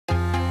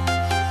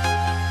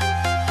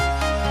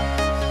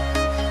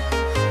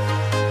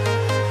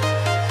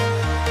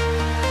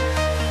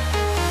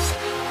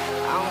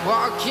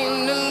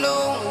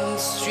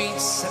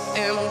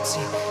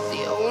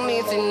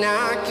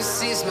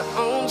notice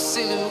my own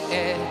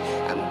silhouette.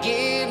 I'm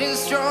getting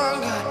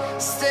stronger,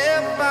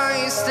 step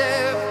by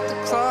step. The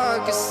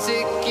clock is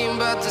ticking,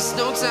 but there's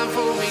no time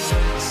for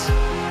regrets.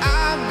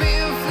 I've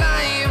been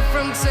flying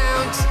from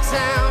town to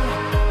town,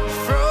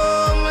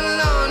 from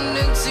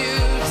London to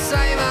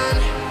Taiwan.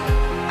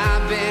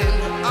 I've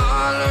been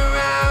all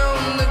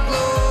around the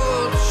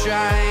globe,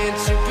 trying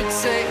to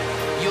protect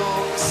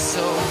your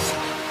soul.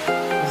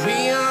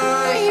 We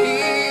are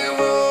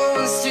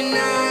heroes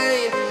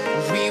tonight.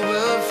 We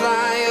will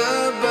fly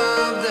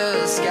above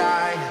the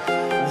sky.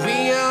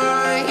 We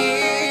are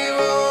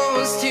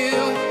heroes tonight.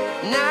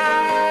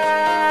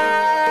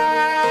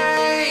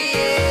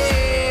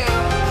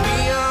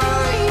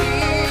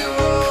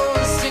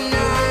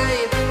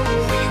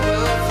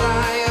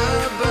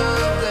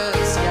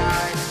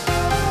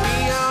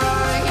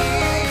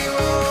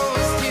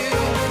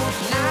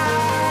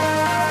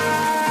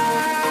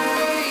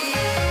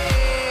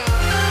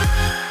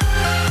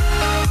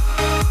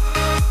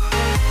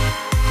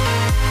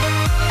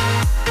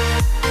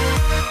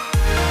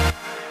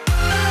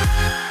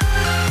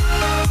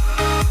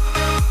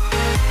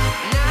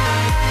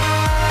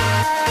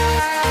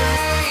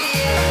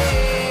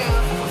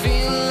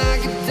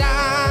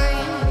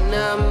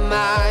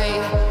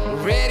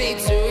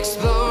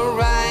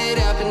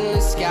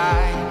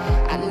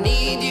 I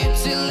need you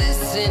to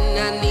listen,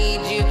 I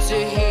need you to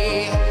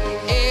hear,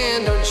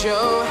 and don't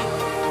show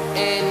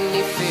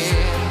any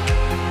fear.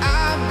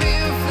 I've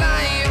been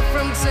flying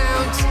from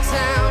town to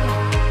town,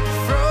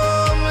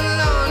 from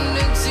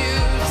London to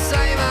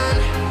Taiwan.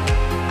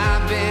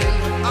 I've been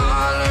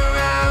all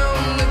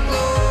around the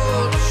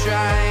globe,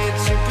 trying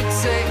to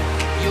protect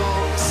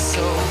your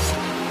soul.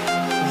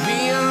 We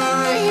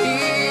are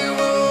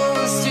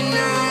heroes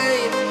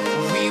tonight.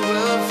 We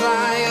will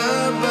fly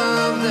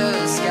above the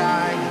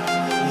sky.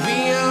 We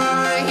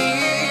are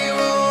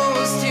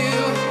heroes tonight.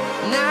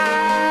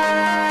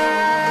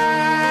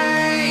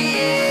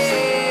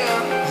 Yeah.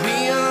 We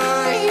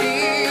are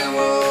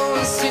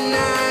heroes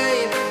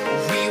tonight.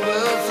 We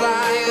will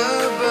fly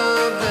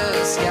above the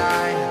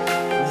sky.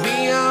 We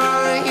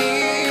are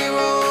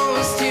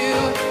heroes tonight.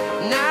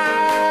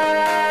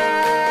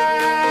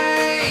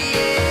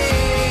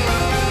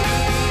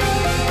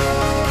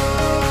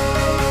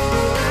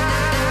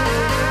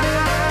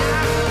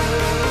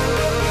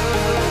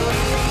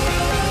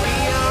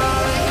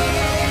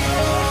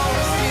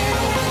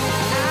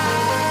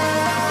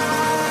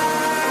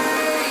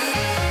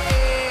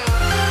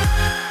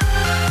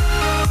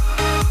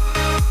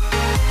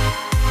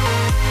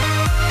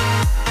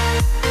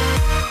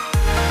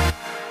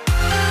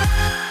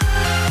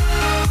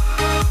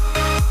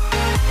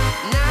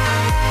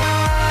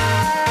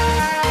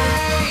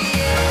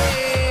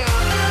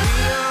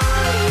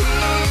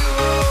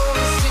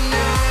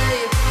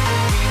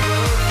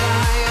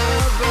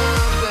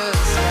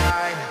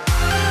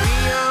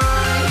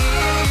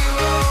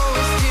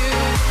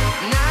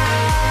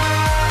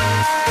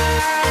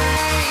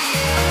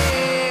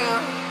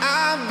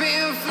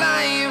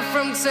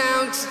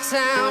 Town to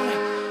town,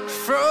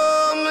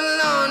 from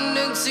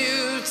London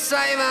to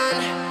Taiwan.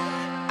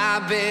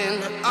 I've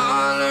been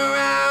all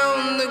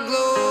around the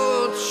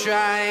globe,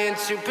 trying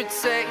to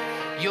protect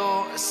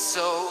your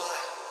soul.